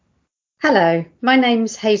Hello, my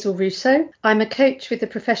name's Hazel Russo. I'm a coach with the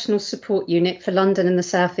Professional Support Unit for London and the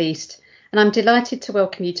South East, and I'm delighted to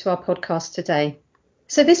welcome you to our podcast today.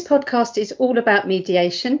 So this podcast is all about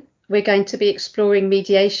mediation. We're going to be exploring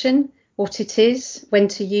mediation, what it is, when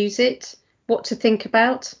to use it, what to think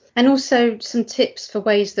about, and also some tips for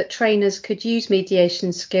ways that trainers could use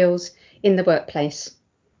mediation skills in the workplace.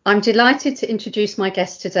 I'm delighted to introduce my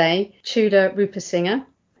guest today, Chula Rupasinghe.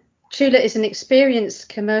 Chula is an experienced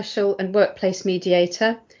commercial and workplace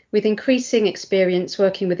mediator with increasing experience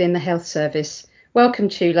working within the health service. Welcome,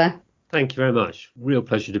 Chula. Thank you very much. Real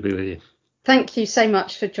pleasure to be with you. Thank you so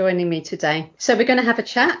much for joining me today. So we're going to have a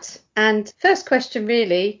chat. And first question,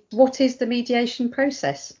 really, what is the mediation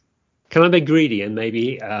process? Can I be greedy and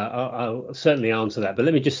maybe I'll certainly answer that. But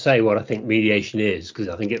let me just say what I think mediation is, because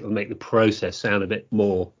I think it will make the process sound a bit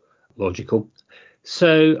more logical.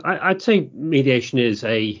 So I'd say mediation is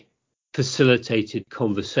a facilitated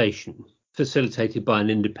conversation, facilitated by an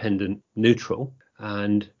independent neutral.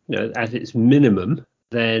 And at its minimum,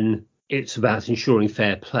 then it's about ensuring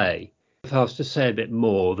fair play. If I was to say a bit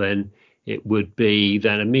more, then it would be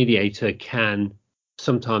that a mediator can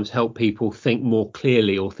sometimes help people think more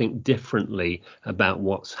clearly or think differently about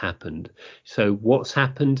what's happened. So what's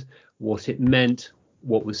happened, what it meant,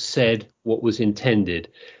 what was said, what was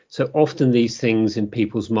intended. So often these things in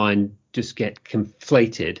people's mind just get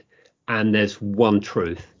conflated and there's one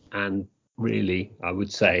truth. And really, I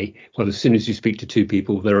would say, well, as soon as you speak to two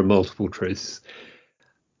people, there are multiple truths.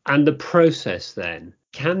 And the process then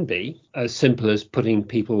can be as simple as putting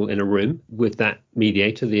people in a room with that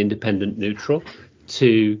mediator, the independent neutral,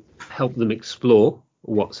 to help them explore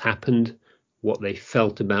what's happened, what they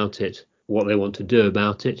felt about it, what they want to do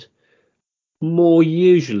about it. More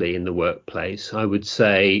usually in the workplace, I would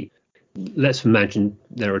say, let's imagine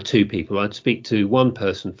there are two people. I'd speak to one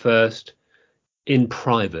person first in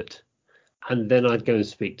private, and then I'd go and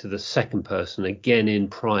speak to the second person again in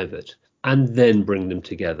private, and then bring them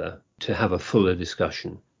together to have a fuller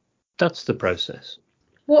discussion. That's the process.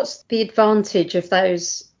 What's the advantage of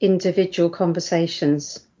those individual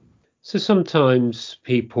conversations? So sometimes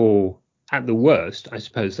people, at the worst, I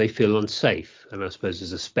suppose they feel unsafe. And I suppose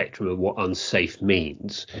there's a spectrum of what unsafe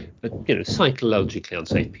means. But, psychologically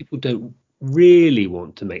unsafe, people don't really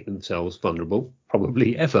want to make themselves vulnerable,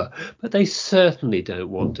 probably ever. But they certainly don't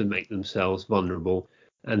want to make themselves vulnerable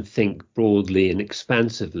and think broadly and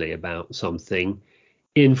expansively about something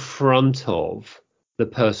in front of the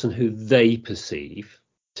person who they perceive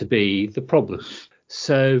to be the problem.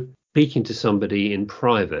 So speaking to somebody in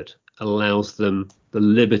private allows them the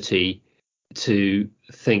liberty to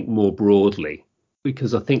think more broadly,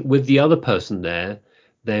 because I think with the other person there,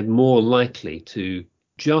 they're more likely to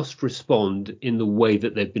just respond in the way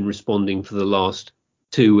that they've been responding for the last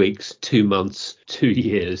 2 weeks, 2 months, 2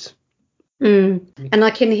 years. And I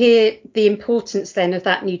can hear the importance then of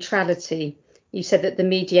that neutrality. You said that the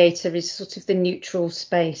mediator is sort of the neutral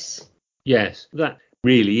space. Yes, that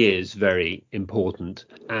really is very important.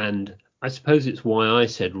 And I suppose it's why I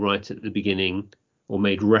said right at the beginning, or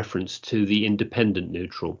made reference to the independent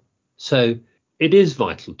neutral. So it is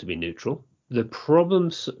vital to be neutral. The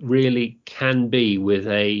problems really can be with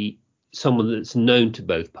someone that's known to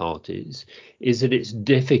both parties is that it's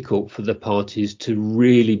difficult for the parties to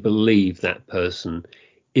really believe that person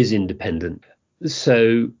is independent.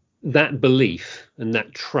 So that belief and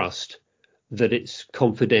that trust that it's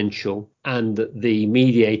confidential and that the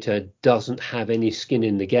mediator doesn't have any skin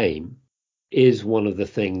in the game is one of the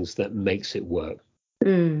things that makes it work.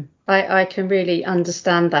 I can really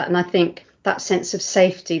understand that. And I think that sense of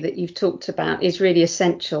safety that you've talked about is really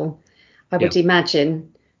essential, I would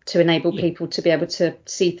imagine, to enable people to be able to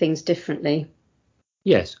see things differently.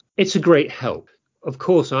 Yes, it's a great help. Of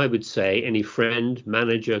course, I would say any friend,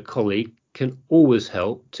 manager, colleague can always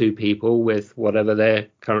help two people with whatever they're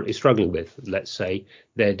currently struggling with, let's say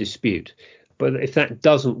their dispute. But if that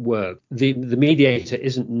doesn't work, the mediator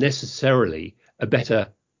isn't necessarily a better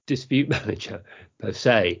dispute manager per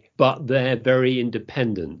se, but their very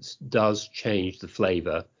independence does change the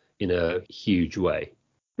flavour in a huge way.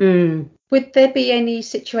 Would there be any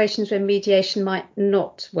situations where mediation might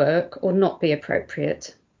not work or not be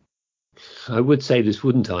appropriate? I would say this,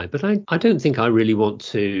 wouldn't I? But I don't think I really want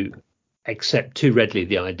to accept too readily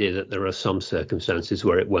the idea that there are some circumstances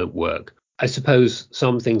where it won't work. I suppose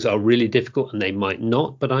some things are really difficult and they might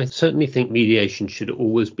not, but I certainly think mediation should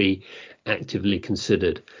always be actively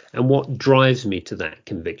considered. And what drives me to that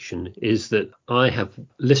conviction is that I have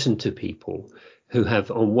listened to people who have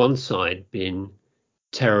on one side been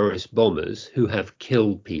terrorist bombers who have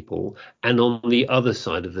killed people, and on the other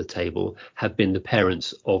side of the table have been the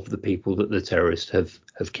parents of the people that the terrorists have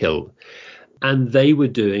killed. And they were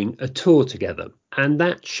doing a tour together. And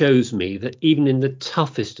that shows me that even in the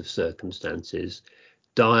toughest of circumstances,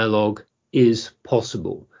 dialogue is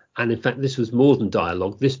possible. And in fact, this was more than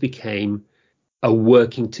dialogue. This became a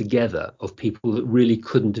working together of people that really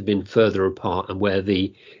couldn't have been further apart, and where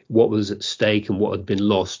what was at stake and what had been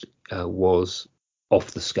lost was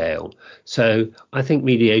off the scale. So I think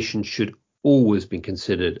mediation should always be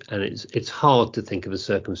considered, and it's hard to think of a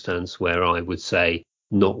circumstance where I would say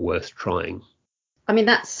not worth trying. I mean,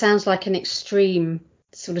 that sounds like an extreme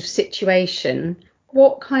sort of situation.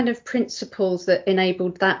 What kind of principles that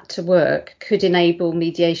enabled that to work could enable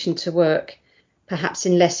mediation to work, perhaps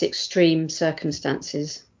in less extreme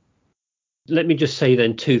circumstances? Let me just say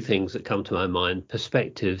then two things that come to my mind: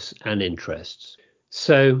 perspectives and interests.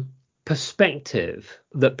 So perspective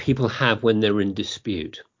that people have when they're in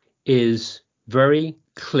dispute is very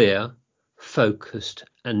clear, focused,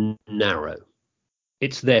 and narrow.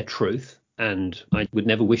 It's their truth, and I would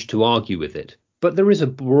never wish to argue with it. But there is a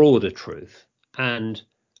broader truth. And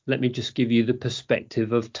let me just give you the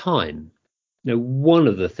perspective of time. Now, one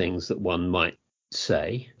of the things that one might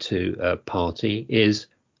say to a party is,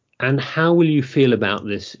 and how will you feel about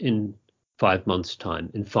this in 5 months' time,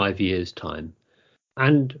 in 5 years' time?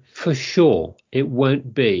 And for sure, it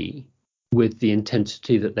won't be with the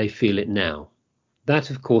intensity that they feel it now. That,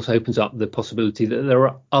 of course, opens up the possibility that there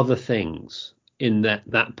are other things in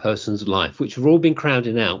that person's life which have all been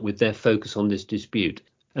crowded out with their focus on this dispute.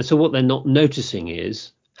 And so what they're not noticing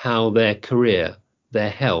is how their career, their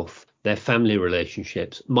health, their family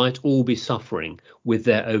relationships might all be suffering with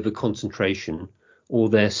their over concentration or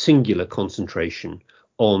their singular concentration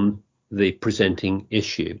on the presenting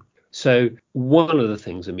issue. So one of the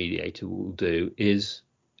things a mediator will do is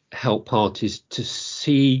help parties to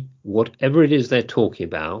see whatever it is they're talking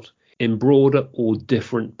about in broader or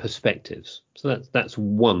different perspectives. So that's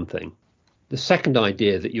one thing. The second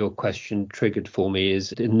idea that your question triggered for me is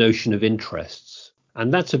the notion of interests.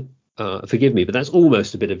 And that's forgive me, but that's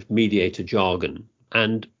almost a bit of mediator jargon.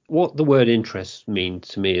 And what the word interest means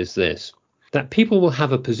to me is this: that people will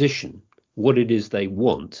have a position, what it is they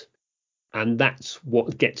want, and that's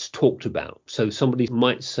what gets talked about. So somebody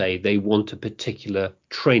might say they want a particular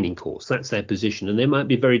training course. That's their position. And they might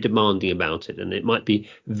be very demanding about it. And it might be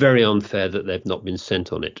very unfair that they've not been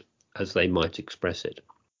sent on it, as they might express it.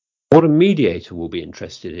 What a mediator will be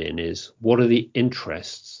interested in is, what are the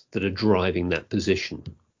interests that are driving that position?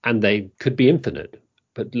 And they could be infinite.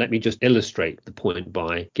 But let me just illustrate the point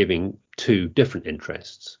by giving two different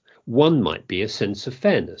interests. One might be a sense of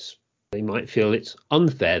fairness. They might feel it's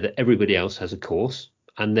unfair that everybody else has a course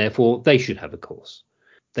and therefore they should have a course.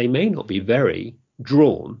 They may not be very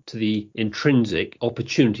drawn to the intrinsic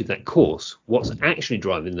opportunity of that course. What's actually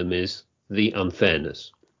driving them is the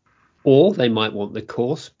unfairness. Or they might want the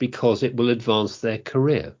course because it will advance their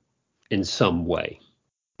career in some way.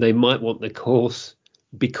 They might want the course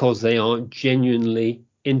because they are genuinely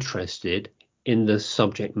interested in the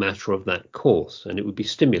subject matter of that course and it would be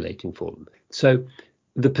stimulating for them. So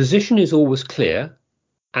the position is always clear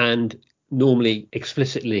and normally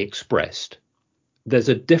explicitly expressed. There's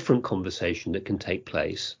a different conversation that can take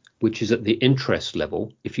place, which is at the interest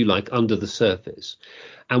level, if you like, under the surface.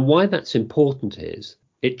 And why that's important is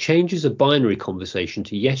it changes a binary conversation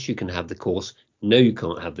to yes, you can have the course, no, you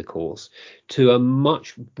can't have the course, to a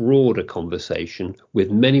much broader conversation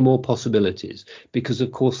with many more possibilities, because,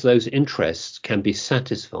 of course, those interests can be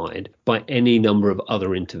satisfied by any number of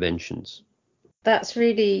other interventions. That's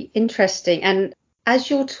really interesting. And as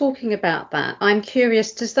you're talking about that, I'm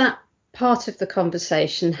curious, does that part of the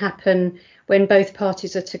conversation happen when both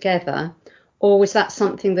parties are together? Or was that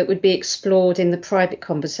something that would be explored in the private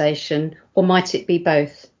conversation? Or might it be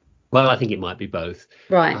both? Well, I think it might be both.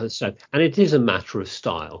 Right. And it is a matter of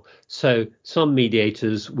style. So some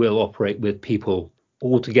mediators will operate with people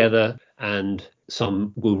all together, and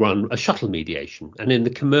some will run a shuttle mediation. And in the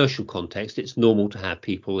commercial context, it's normal to have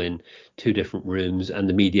people in two different rooms, and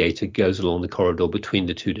the mediator goes along the corridor between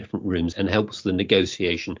the two different rooms and helps the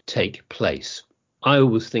negotiation take place. I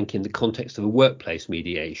always think in the context of a workplace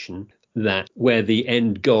mediation that where the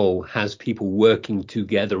end goal has people working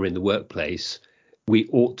together in the workplace, we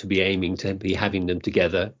ought to be aiming to be having them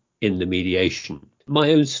together in the mediation.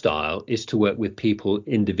 My own style is to work with people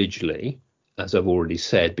individually, as I've already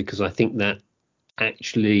said, because I think that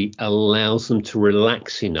actually allows them to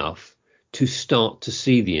relax enough to start to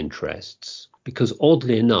see the interests. Because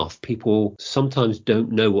oddly enough, people sometimes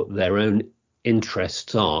don't know what their own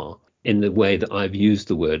interests are in the way that I've used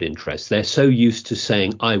the word interest. They're so used to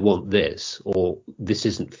saying, I want this, or this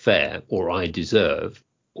isn't fair, or I deserve,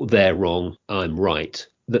 or they're wrong, I'm right,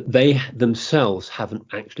 that they themselves haven't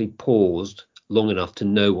actually paused long enough to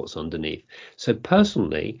know what's underneath. So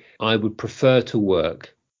personally, I would prefer to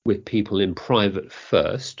work with people in private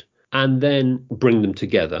first and then bring them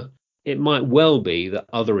together. It might well be that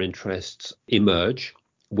other interests emerge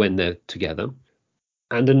when they're together.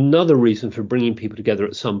 And another reason for bringing people together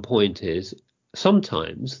at some point is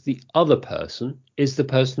sometimes the other person is the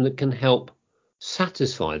person that can help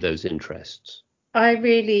satisfy those interests. I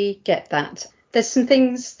really get that. There's some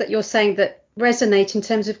things that you're saying that resonate in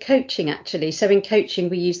terms of coaching, actually. So in coaching,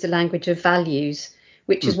 we use the language of values,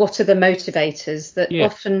 which is what are the motivators that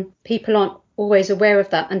often people aren't always aware of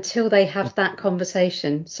that until they have that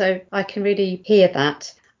conversation. So I can really hear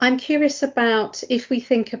that. I'm curious about if we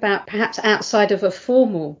think about perhaps outside of a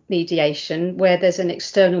formal mediation where there's an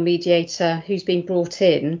external mediator who's been brought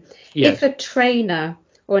in, if a trainer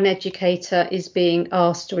or an educator is being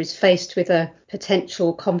asked or is faced with a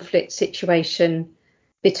potential conflict situation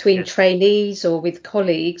between trainees or with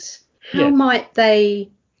colleagues, how might they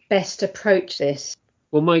best approach this?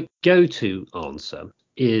 Well, my go-to answer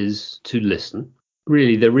is to listen.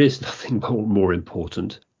 Really, there is nothing more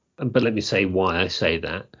important. But let me say why I say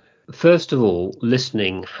that. First of all,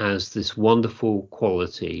 listening has this wonderful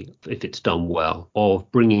quality, if it's done well,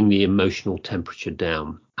 of bringing the emotional temperature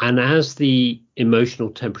down. And as the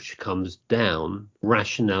emotional temperature comes down,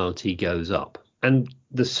 rationality goes up. And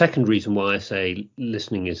the second reason why I say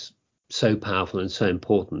listening is so powerful and so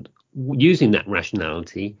important, using that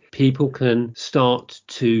rationality, people can start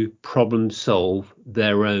to problem solve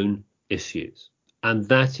their own issues. And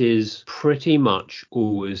that is pretty much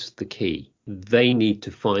always the key. They need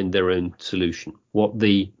to find their own solution. What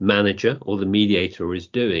the manager or the mediator is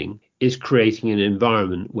doing is creating an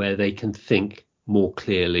environment where they can think more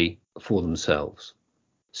clearly for themselves.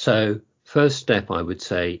 So first step, I would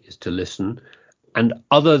say, is to listen. And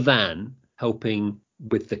other than helping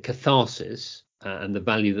with the catharsis and the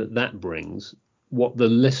value that that brings, what the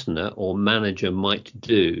listener or manager might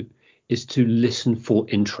do is to listen for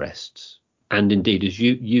interests. And indeed, as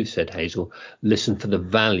you said, Hazel, listen for the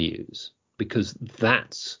values, because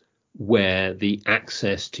that's where the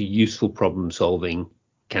access to useful problem solving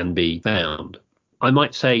can be found. I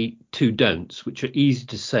might say two don'ts, which are easy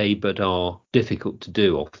to say but are difficult to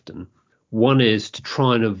do often. One is to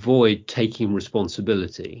try and avoid taking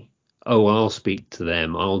responsibility. Oh, I'll speak to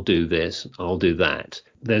them, I'll do this, I'll do that.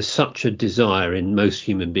 There's such a desire in most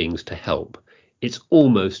human beings to help. It's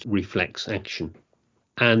almost reflex action.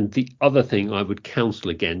 And the other thing I would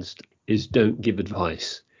counsel against is don't give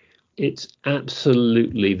advice. It's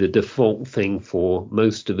absolutely the default thing for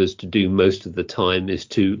most of us to do most of the time is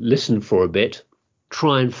to listen for a bit,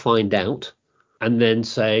 try and find out, and then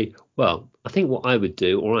say, well, I think what I would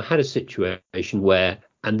do, or I had a situation where,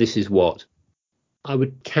 and this is what, I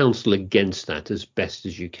would counsel against that as best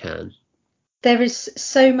as you can. There is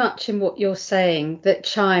so much in what you're saying that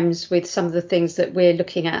chimes with some of the things that we're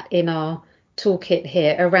looking at in our toolkit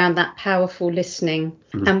here around that powerful listening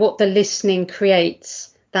and what the listening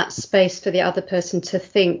creates, that space for the other person to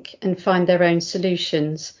think and find their own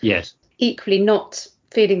solutions. Yes. Equally, not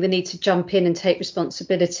feeling the need to jump in and take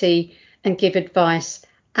responsibility and give advice.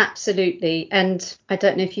 Absolutely. And I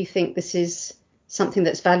don't know if you think this is something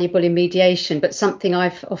that's valuable in mediation, but something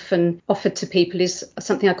I've often offered to people is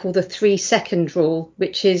something I call the 3-second rule,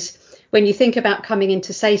 which is when you think about coming in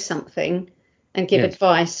to say something and give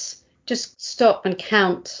advice, just stop and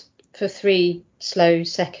count for 3 slow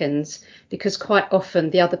seconds, because quite often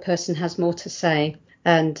the other person has more to say.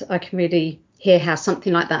 And I can really hear how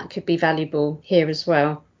something like that could be valuable here as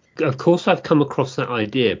well. Of course, I've come across that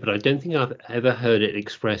idea, but I don't think I've ever heard it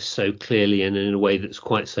expressed so clearly and in a way that's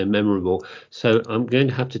quite so memorable. So I'm going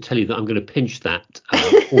to have to tell you that I'm going to pinch that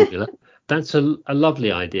formula. That's a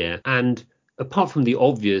lovely idea. And apart from the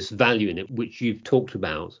obvious value in it, which you've talked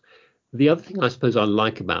about, the other thing I suppose I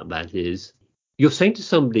like about that is you're saying to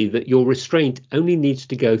somebody that your restraint only needs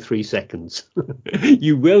to go 3 seconds.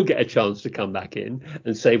 You will get a chance to come back in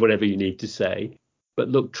and say whatever you need to say. But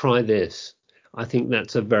look, try this. I think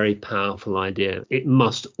that's a very powerful idea. It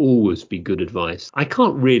must always be good advice. I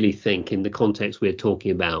can't really think in the context we're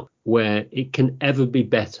talking about where it can ever be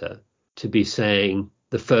better to be saying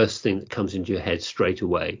the first thing that comes into your head straight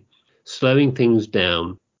away. Slowing things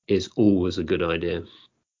down is always a good idea.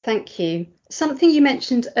 Thank you. Something you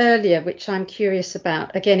mentioned earlier, which I'm curious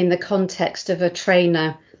about, again, in the context of a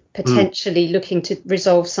trainer potentially looking to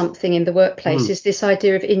resolve something in the workplace is this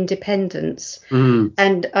idea of independence.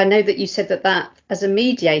 And I know that you said that as a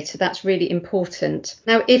mediator, that's really important.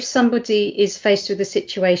 Now, if somebody is faced with a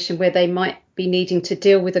situation where they might be needing to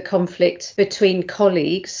deal with a conflict between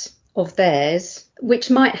colleagues of theirs, which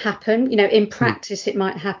might happen, in practice it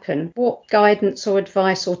might happen, what guidance or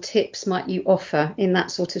advice or tips might you offer in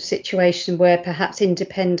that sort of situation where perhaps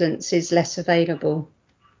independence is less available?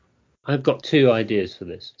 I've got two ideas for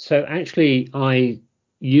this. So actually, I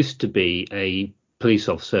used to be a police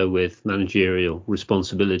officer with managerial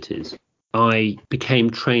responsibilities. I became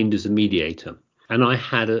trained as a mediator, and I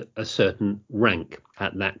had a certain rank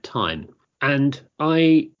at that time. And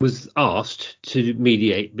I was asked to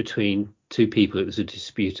mediate between two people. It was a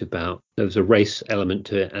dispute there was a race element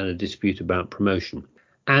to it and a dispute about promotion.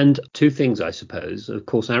 And two things, I suppose. Of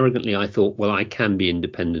course, arrogantly, I thought, well, I can be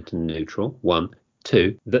independent and neutral, one.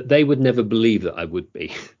 Two, that they would never believe that I would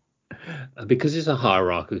be because it's a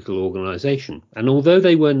hierarchical organization. And although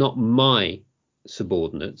they were not my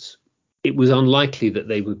subordinates, it was unlikely that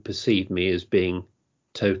they would perceive me as being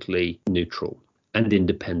totally neutral and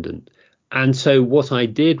independent. And so what I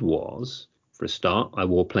did was, for a start, I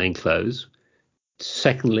wore plain clothes.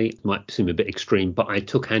 Secondly, it might seem a bit extreme, but I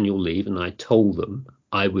took annual leave and I told them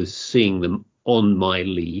I was seeing them on my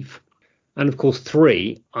leave. And of course,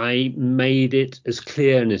 three, I made it as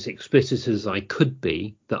clear and as explicit as I could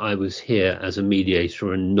be that I was here as a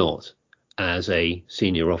mediator and not as a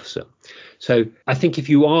senior officer. So I think if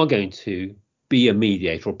you are going to be a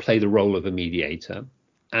mediator or play the role of a mediator,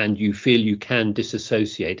 and you feel you can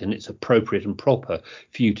disassociate and it's appropriate and proper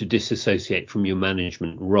for you to disassociate from your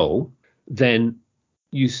management role, then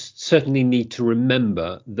you certainly need to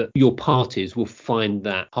remember that your parties will find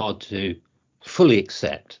that hard to fully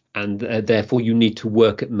accept, and therefore you need to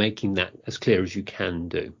work at making that as clear as you can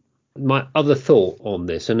do. My other thought on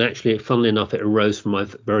this, and actually funnily enough it arose from my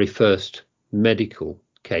very first medical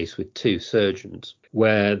case with two surgeons,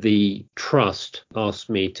 where the trust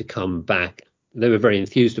asked me to come back. They were very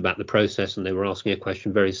enthused about the process and they were asking a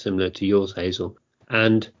question very similar to yours, Hazel.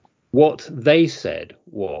 And what they said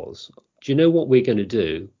was, do you know what we're going to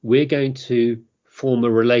do? We're going to form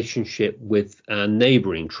a relationship with our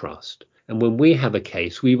neighbouring trust. And when we have a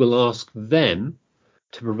case, we will ask them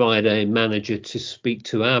to provide a manager to speak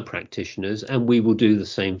to our practitioners, and we will do the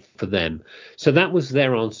same for them. So that was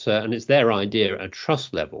their answer, and it's their idea at a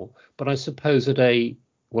trust level. But I suppose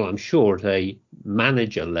I'm sure at a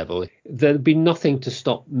manager level, there'd be nothing to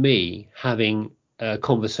stop me having a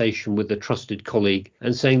conversation with a trusted colleague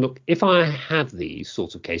and saying, look, if I have these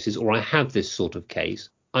sorts of cases, or I have this sort of case,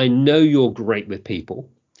 I know you're great with people.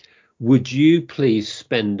 Would you please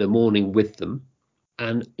spend a morning with them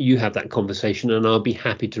and you have that conversation, and I'll be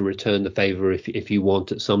happy to return the favour if you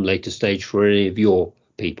want at some later stage for any of your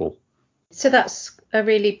people. So that's a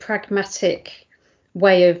really pragmatic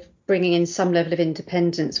way of bringing in some level of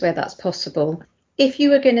independence where that's possible. If you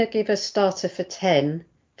were going to give a starter for 10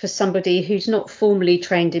 for somebody who's not formally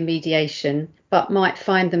trained in mediation, but might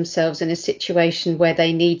find themselves in a situation where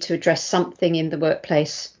they need to address something in the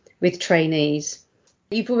workplace with trainees,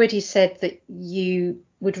 you've already said that you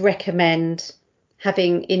would recommend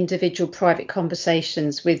having individual private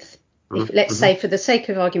conversations with, let's say for the sake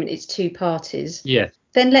of argument, it's two parties. Yeah.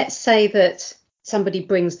 Then let's say that somebody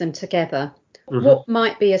brings them together. What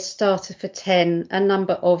might be a starter for 10, a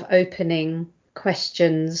number of opening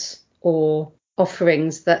questions or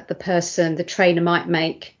offerings that the trainer might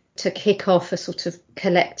make to kick off a sort of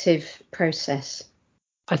collective process?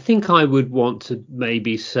 I think I would want to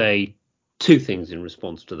maybe say two things in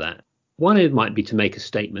response to that. One, it might be to make a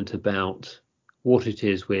statement about what it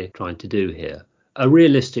is we're trying to do here. A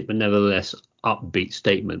realistic but nevertheless upbeat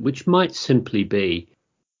statement, which might simply be,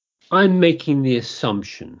 I'm making the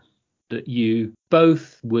assumption that you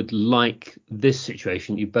both would like this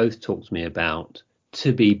situation you both talked to me about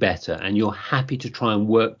to be better, and you're happy to try and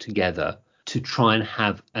work together to try and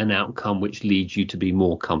have an outcome which leads you to be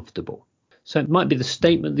more comfortable. So it might be the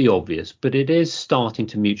statement, the obvious, but it is starting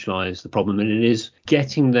to mutualize the problem, and it is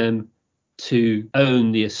getting them to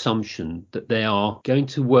own the assumption that they are going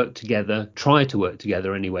to work together, try to work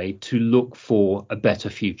together anyway, to look for a better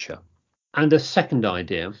future. And a second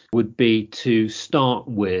idea would be to start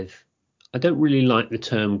with, I don't really like the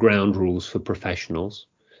term ground rules for professionals.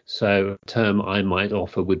 So a term I might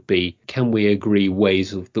offer would be, can we agree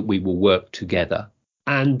ways that we will work together?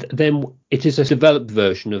 And then it is a developed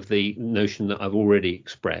version of the notion that I've already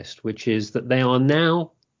expressed, which is that they are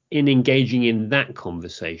now, in engaging in that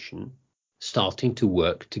conversation, starting to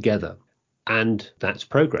work together. And that's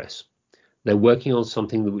progress. They're working on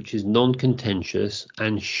something which is non-contentious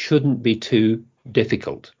and shouldn't be too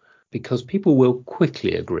difficult. because people will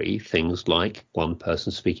quickly agree things like one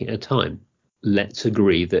person speaking at a time. Let's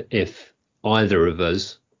agree that if either of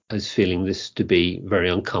us is feeling this to be very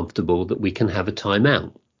uncomfortable, that we can have a time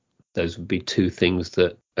out. Those would be two things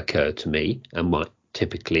that occur to me and might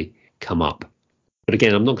typically come up. But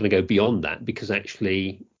again, I'm not going to go beyond that, because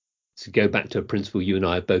actually, to go back to a principle you and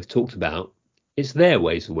I have both talked about, it's their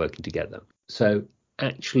ways of working together. So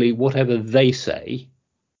actually, whatever they say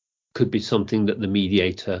could be something that the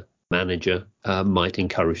mediator manager might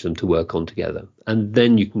encourage them to work on together. And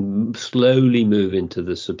then you can slowly move into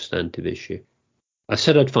the substantive issue. I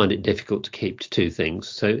said I'd find it difficult to keep to two things.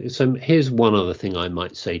 So here's one other thing I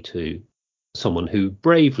might say to someone who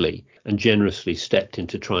bravely and generously stepped in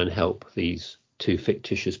to try and help these two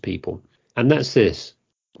fictitious people. And that's this.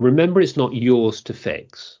 Remember, it's not yours to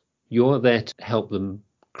fix. You're there to help them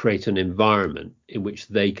create an environment in which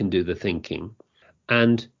they can do the thinking.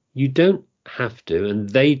 And you don't have to, and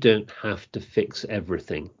they don't have to fix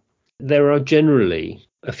everything. There are generally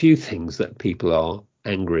a few things that people are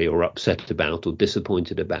angry or upset about or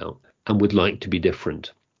disappointed about and would like to be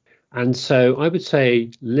different. And so I would say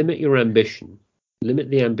limit your ambition, limit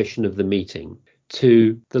the ambition of the meeting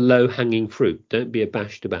to the low-hanging fruit. Don't be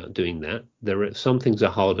abashed about doing that. There are some things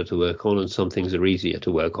are harder to work on and some things are easier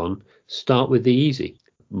to work on. Start with the easy.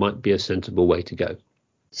 Might be a sensible way to go.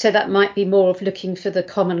 So that might be more of looking for the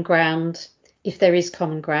common ground, if there is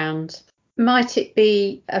common ground. Might it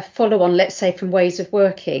be a follow-on, let's say, from ways of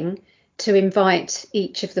working, to invite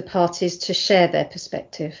each of the parties to share their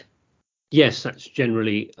perspective? Yes, that's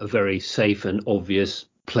generally a very safe and obvious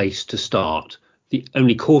place to start. The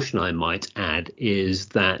only caution I might add is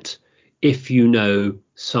that if you know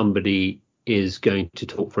somebody is going to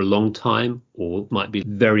talk for a long time or might be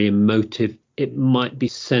very emotive, it might be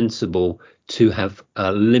sensible to have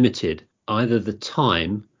limited either the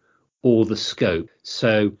time or the scope.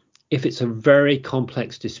 So if it's a very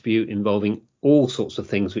complex dispute involving all sorts of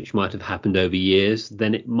things which might have happened over years,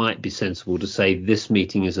 then it might be sensible to say this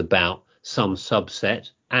meeting is about some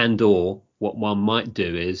subset, and or what one might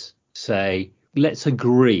do is say, let's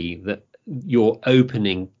agree that your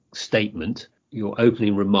opening statement, your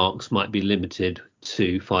opening remarks might be limited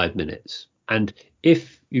to 5 minutes. And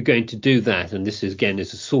if you're going to do that, and this is, again,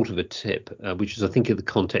 is a sort of a tip, which is, I think, in the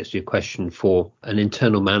context of your question for an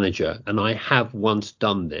internal manager, and I have once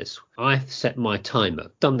done this, I've set my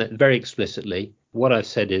timer, done that very explicitly. What I've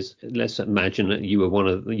said is, let's imagine that you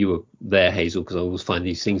were there, Hazel, because I always find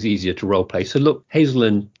these things easier to role play. So look, Hazel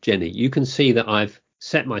and Jenny, you can see that I've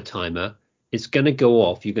set my timer. It's going to go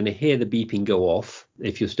off. You're going to hear the beeping go off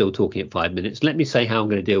if you're still talking at 5 minutes. Let me say how I'm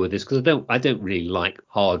going to deal with this, because I don't really like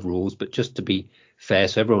hard rules, but just to be fair,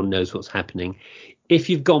 so everyone knows what's happening. If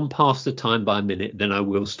you've gone past the time by a minute, then I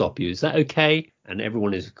will stop you. Is that okay? And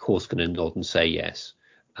everyone is, of course, going to nod and say yes.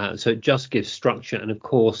 So it just gives structure. And of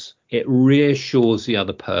course, it reassures the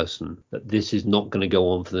other person that this is not going to go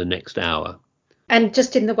on for the next hour. And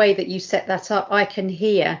just in the way that you set that up, I can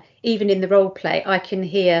hear, even in the role play, I can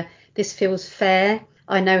hear this feels fair.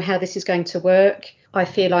 I know how this is going to work. I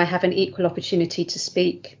feel I have an equal opportunity to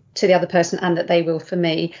speak to the other person and that they will for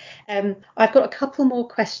me. I've got a couple more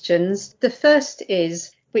questions. The first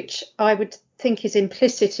is, which I would think is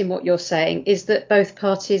implicit in what you're saying, is that both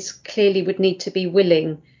parties clearly would need to be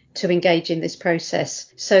willing to engage in this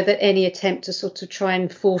process, so that any attempt to sort of try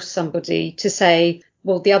and force somebody to say,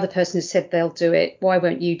 well, the other person has said they'll do it, why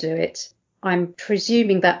won't you do it? I'm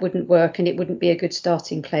presuming that wouldn't work and it wouldn't be a good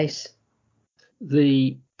starting place.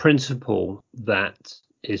 The principle that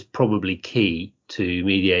is probably key to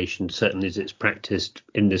mediation, certainly as it's practiced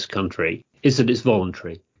in this country, is that it's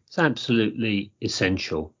voluntary. It's absolutely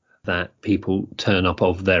essential that people turn up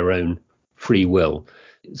of their own free will.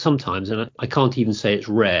 Sometimes, and I can't even say it's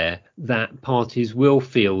rare, that parties will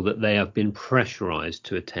feel that they have been pressurized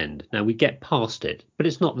to attend. Now, we get past it, but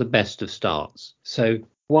it's not the best of starts. So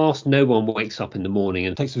whilst no one wakes up in the morning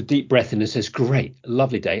and takes a deep breath in and says, great,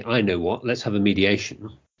 lovely day, I know what, let's have a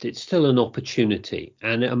mediation, it's still an opportunity.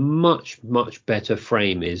 And a much, much better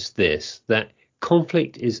frame is this, that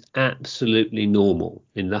conflict is absolutely normal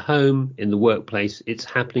in the home, in the workplace. It's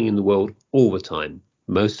happening in the world all the time.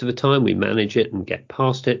 Most of the time we manage it and get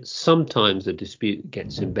past it. Sometimes the dispute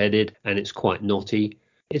gets embedded and it's quite knotty.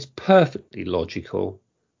 It's perfectly logical.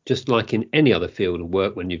 Just like in any other field of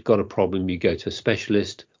work, when you've got a problem, you go to a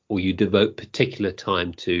specialist or you devote particular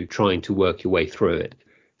time to trying to work your way through it.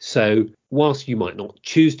 So whilst you might not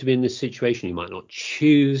choose to be in this situation, you might not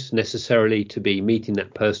choose necessarily to be meeting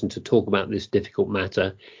that person to talk about this difficult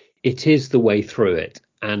matter, it is the way through it.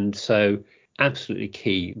 And so absolutely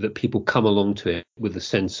key that people come along to it with a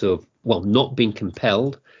sense of, well, not being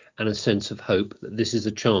compelled and a sense of hope that this is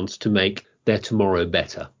a chance to make their tomorrow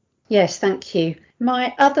better. Yes, thank you.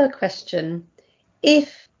 My other question,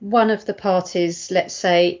 if one of the parties, let's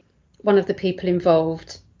say one of the people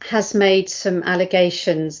involved, has made some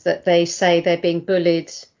allegations that they say they're being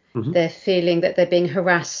bullied, they're feeling that they're being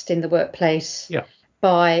harassed in the workplace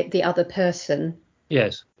by the other person.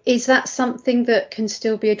 Yes. Is that something that can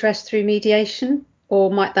still be addressed through mediation,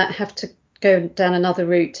 or might that have to go down another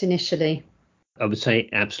route initially? I would say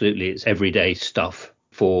absolutely it's everyday stuff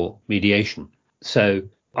for mediation. So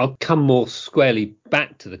I'll come more squarely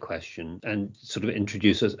back to the question and sort of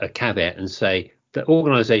introduce a caveat and say that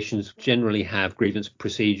organisations generally have grievance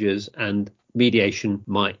procedures, and mediation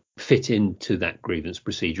might fit into that grievance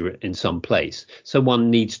procedure in some place. So one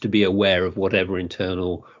needs to be aware of whatever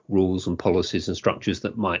internal rules and policies and structures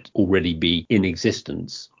that might already be in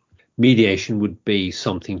existence. Mediation would be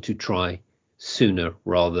something to try sooner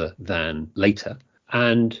rather than later.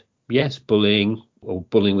 And yes, bullying or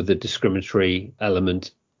bullying with a discriminatory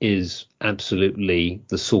element is absolutely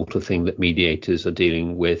the sort of thing that mediators are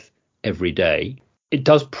dealing with every day. It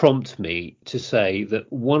does prompt me to say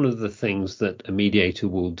that one of the things that a mediator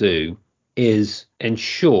will do is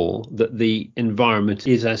ensure that the environment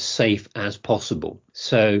is as safe as possible.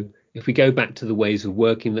 So if we go back to the ways of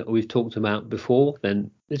working that we've talked about before, then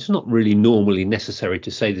it's not really normally necessary to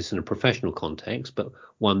say this in a professional context, but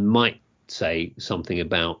one might say something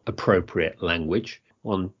about appropriate language.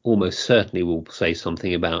 One almost certainly will say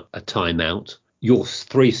something about a timeout. Your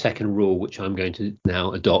 3-second rule, which I'm going to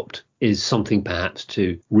now adopt, is something perhaps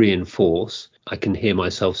to reinforce. I can hear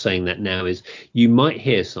myself saying that now is you might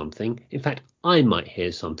hear something. In fact, I might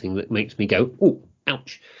hear something that makes me go, oh,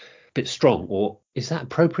 ouch, a bit strong. Or is that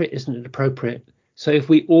appropriate? Isn't it appropriate? So if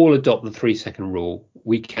we all adopt the 3-second rule,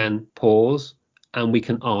 we can pause and we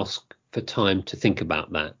can ask for time to think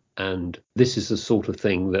about that. And this is the sort of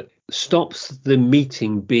thing that stops the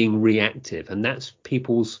meeting being reactive. And that's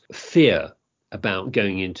people's fear about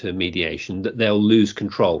going into a mediation, that they'll lose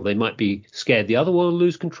control. They might be scared the other one will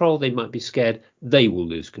lose control. They might be scared they will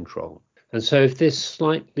lose control. And so if this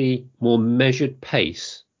slightly more measured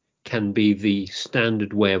pace can be the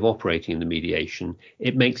standard way of operating in the mediation,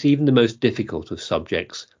 it makes even the most difficult of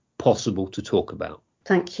subjects possible to talk about.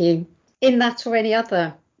 Thank you. In that or any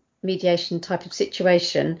other mediation type of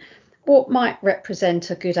situation, what might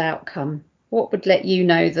represent a good outcome? What would let you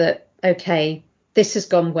know that, okay, this has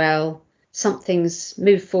gone well, something's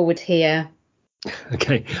moved forward here?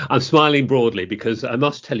 Okay, I'm smiling broadly because I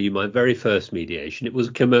must tell you my very first mediation, it was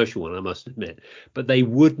a commercial one, I must admit, but they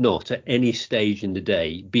would not at any stage in the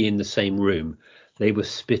day be in the same room. They were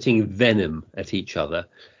spitting venom at each other.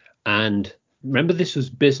 And remember, this was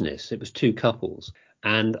business. It was two couples.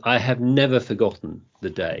 And I have never forgotten the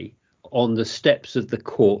day on the steps of the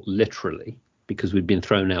court, literally, because we'd been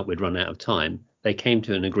thrown out, we'd run out of time. They came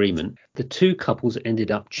to an agreement. The two couples ended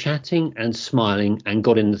up chatting and smiling and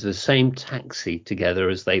got into the same taxi together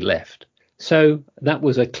as they left. So that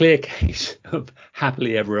was a clear case of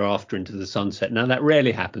happily ever after into the sunset. Now, that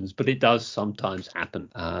rarely happens, but it does sometimes happen,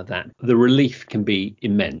 that the relief can be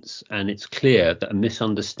immense. And it's clear that a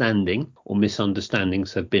misunderstanding or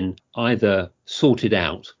misunderstandings have been either sorted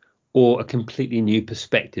out or a completely new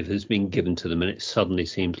perspective has been given to them and it suddenly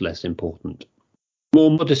seems less important. More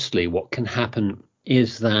modestly, what can happen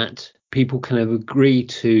is that people can agree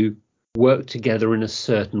to work together in a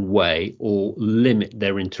certain way or limit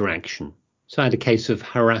their interaction. So I had a case of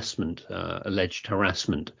harassment, alleged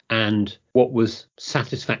harassment, and what was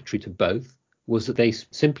satisfactory to both was that they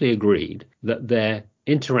simply agreed that their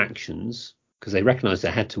interactions, because they recognised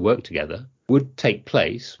they had to work together, would take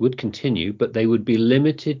place, would continue, but they would be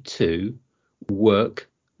limited to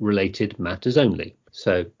work-related matters only.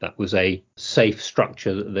 So that was a safe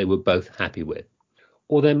structure that they were both happy with.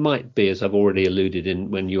 Or there might be, as I've already alluded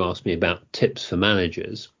in when you asked me about tips for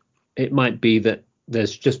managers, it might be that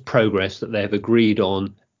there's just progress that they have agreed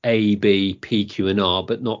on A, B, P, Q, and R,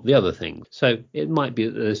 but not the other things. So it might be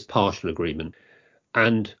that there's partial agreement.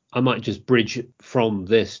 And I might just bridge from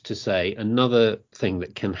this to say another thing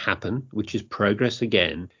that can happen, which is progress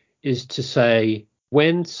again, is to say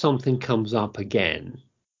when something comes up again,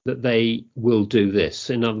 that they will do this.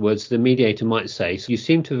 In other words, the mediator might say, so you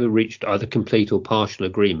seem to have reached either complete or partial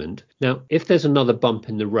agreement. Now, if there's another bump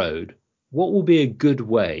in the road, what will be a good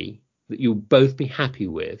way that you'll both be happy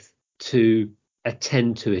with to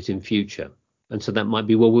attend to it in future? And so that might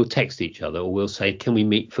be, well, we'll text each other or we'll say, can we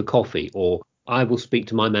meet for coffee? Or I will speak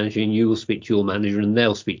to my manager and you will speak to your manager and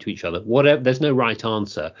they'll speak to each other. Whatever, there's no right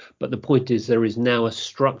answer. But the point is there is now a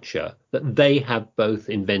structure that they have both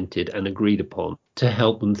invented and agreed upon to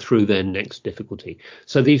help them through their next difficulty.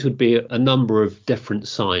 So these would be a number of different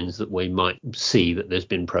signs that we might see that there's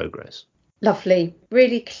been progress. Lovely,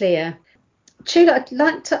 really clear. Chula, I'd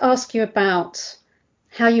like to ask you about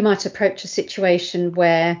how you might approach a situation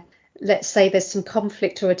where, let's say, there's some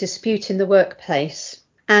conflict or a dispute in the workplace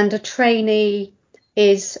and a trainee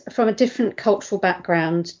is from a different cultural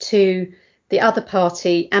background to the other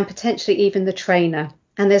party and potentially even the trainer.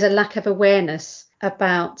 And there's a lack of awareness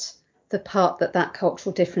about the part that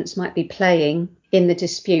cultural difference might be playing in the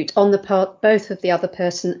dispute on the part both of the other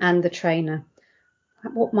person and the trainer.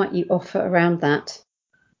 What might you offer around that?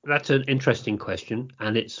 That's an interesting question,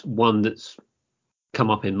 and it's one that's come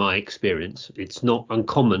up in my experience. It's not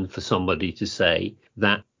uncommon for somebody to say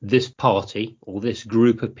that this party or this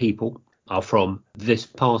group of people are from this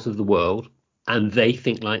part of the world and they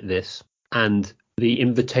think like this. And the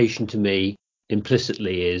invitation to me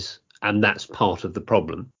implicitly is, and that's part of the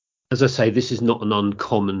problem. As I say, this is not an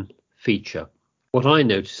uncommon feature. What I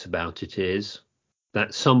notice about it is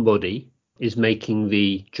that somebody is making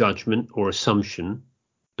the judgment or assumption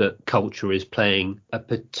that culture is playing a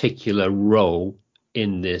particular role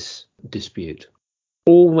in this dispute.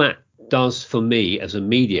 All that does for me as a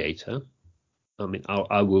mediator, I mean,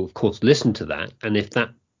 I will of course listen to that, and if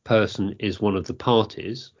that person is one of the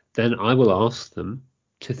parties, then I will ask them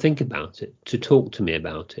to think about it, to talk to me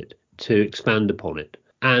about it, to expand upon it,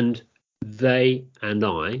 and they and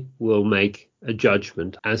I will make a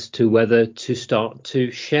judgment as to whether to start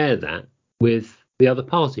to share that with the other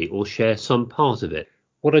party or share some part of it.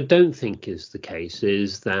 What I don't think is the case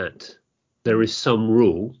is that there is some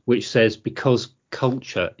rule which says because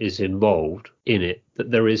culture is involved in it, that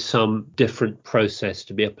there is some different process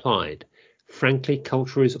to be applied. Frankly,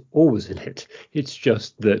 culture is always in it. It's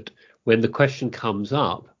just that when the question comes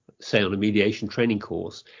up, say on a mediation training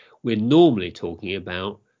course, we're normally talking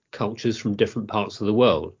about cultures from different parts of the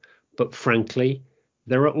world. But frankly,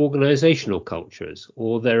 there are organizational cultures,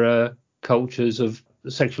 or there are cultures of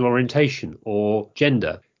sexual orientation or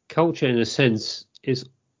gender. Culture, in a sense, is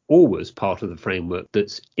always part of the framework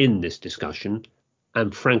that's in this discussion.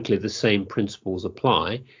 And frankly, the same principles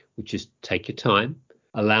apply, which is take your time,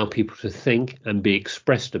 allow people to think and be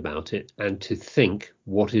expressed about it, and to think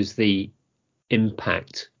what is the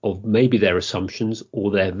impact of maybe their assumptions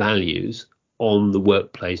or their values on the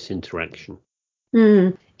workplace interaction.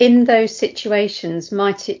 In those situations,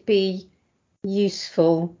 might it be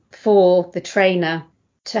useful for the trainer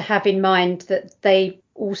to have in mind that they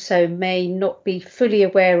also may not be fully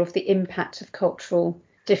aware of the impact of cultural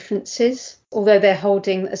differences, although they're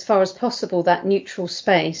holding, as far as possible, that neutral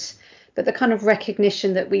space, but the kind of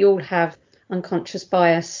recognition that we all have unconscious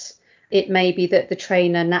bias. It may be that the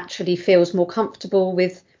trainer naturally feels more comfortable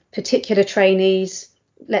with particular trainees,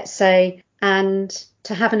 let's say, and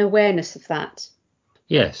to have an awareness of that.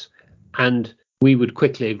 Yes, and we would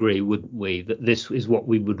quickly agree, wouldn't we, that this is what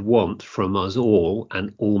we would want from us all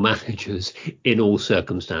and all managers in all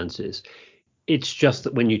circumstances. It's just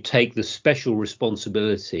that when you take the special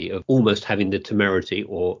responsibility of almost having the temerity,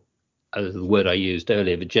 or as the word I used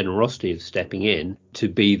earlier, the generosity of stepping in to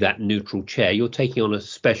be that neutral chair, you're taking on a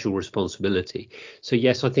special responsibility. So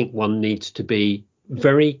yes, I think one needs to be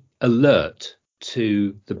very alert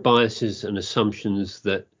to the biases and assumptions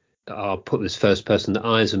that I'll put this first person that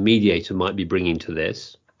I as a mediator might be bringing to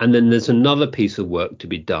this. And then there's another piece of work to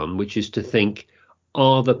be done, which is to think,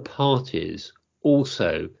 are the parties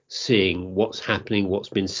also seeing what's happening, what's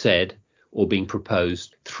been said or being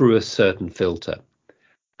proposed through a certain filter?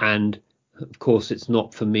 And of course, it's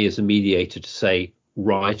not for me as a mediator to say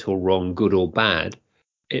right or wrong, good or bad.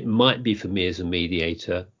 It might be for me as a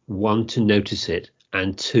mediator, one, to notice it,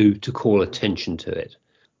 and two, to call attention to it.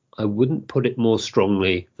 I wouldn't put it more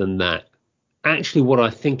strongly than that. Actually, what I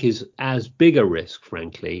think is as big a risk,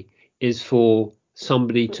 frankly, is for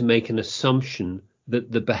somebody to make an assumption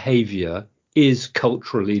that the behavior is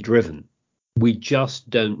culturally driven. We just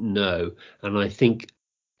don't know. And I think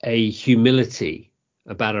a humility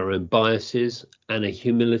about our own biases and a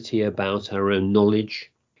humility about our own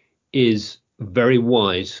knowledge is very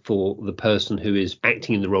wise for the person who is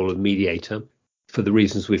acting in the role of mediator, for the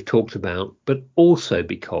reasons we've talked about, but also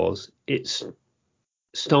because it's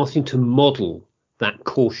starting to model that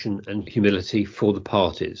caution and humility for the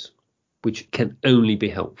parties, which can only be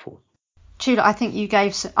helpful. Chula, I think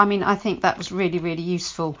I think that was really, really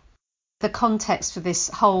useful. The context for this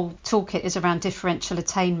whole toolkit is around differential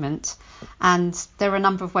attainment, and there are a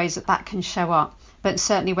number of ways that can show up, but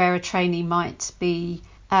certainly where a trainee might be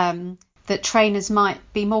that trainers might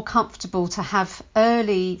be more comfortable to have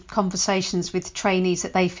early conversations with trainees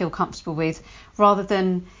that they feel comfortable with, rather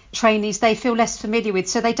than trainees they feel less familiar with,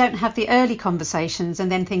 so they don't have the early conversations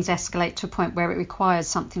and then things escalate to a point where it requires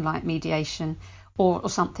something like mediation or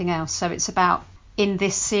something else. So it's about, in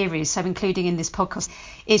this series, so including in this podcast,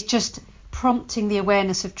 is just prompting the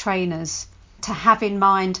awareness of trainers to have in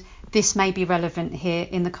mind this may be relevant here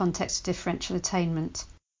in the context of differential attainment.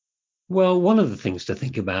 Well, one of the things to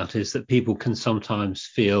think about is that people can sometimes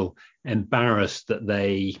feel embarrassed that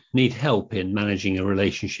they need help in managing a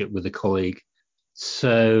relationship with a colleague.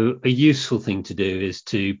 So a useful thing to do is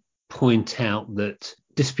to point out that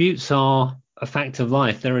disputes are a fact of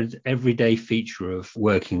life. They're an everyday feature of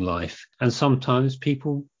working life. And sometimes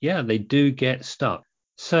people, they do get stuck.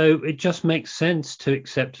 So it just makes sense to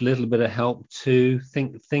accept a little bit of help to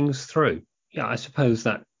think things through. Yeah, I suppose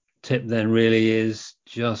that tip then really is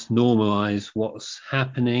just normalize what's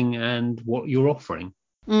happening and what you're offering.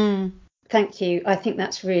 Thank you. I think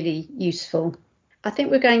that's really useful. I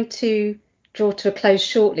think we're going to draw to a close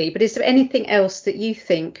shortly, but is there anything else that you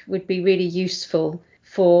think would be really useful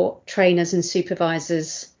for trainers and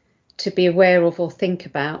supervisors to be aware of or think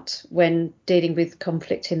about when dealing with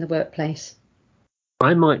conflict in the workplace?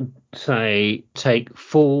 I might say take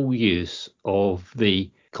full use of the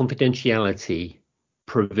confidentiality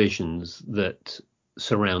provisions that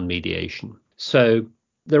surround mediation. So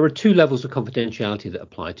there are two levels of confidentiality that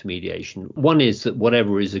apply to mediation. One is that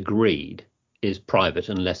whatever is agreed is private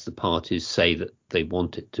unless the parties say that they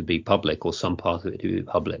want it to be public or some part of it to be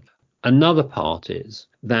public. Another part is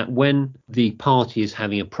that when the party is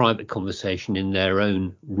having a private conversation in their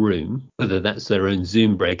own room, whether that's their own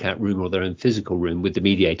Zoom breakout room or their own physical room with the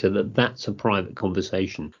mediator, that's a private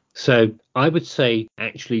conversation. So I would say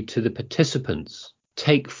actually to the participants,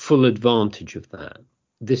 take full advantage of that.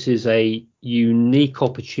 This is a unique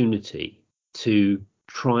opportunity to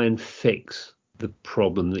try and fix the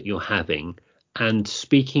problem that you're having, and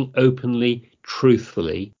speaking openly,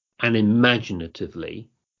 truthfully, and imaginatively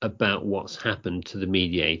about what's happened to the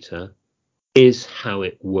mediator is how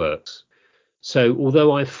it works. So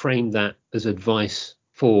although I framed that as advice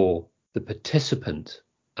for the participant,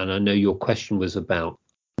 and I know your question was about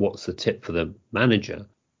what's the tip for the manager,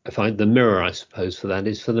 the mirror, I suppose, for that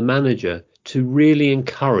is for the manager to really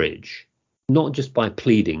encourage, not just by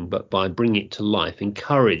pleading, but by bringing it to life,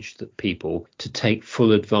 encourage the people to take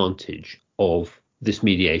full advantage of this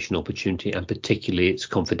mediation opportunity, and particularly its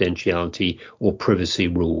confidentiality or privacy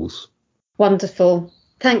rules. Wonderful.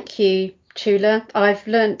 Thank you, Chula. I've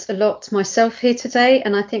learnt a lot myself here today,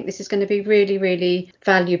 and I think this is going to be really, really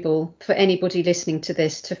valuable for anybody listening to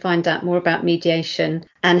this to find out more about mediation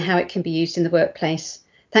and how it can be used in the workplace.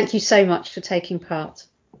 Thank you so much for taking part.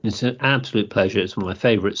 It's an absolute pleasure. It's my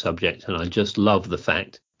favourite subject, and I just love the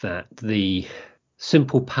fact that the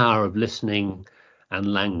simple power of listening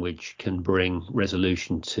and language can bring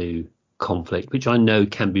resolution to conflict, which I know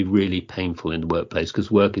can be really painful in the workplace because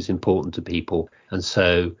work is important to people. And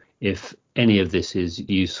so if any of this is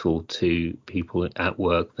useful to people at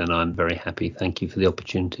work, then I'm very happy. Thank you for the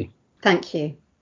opportunity. Thank you.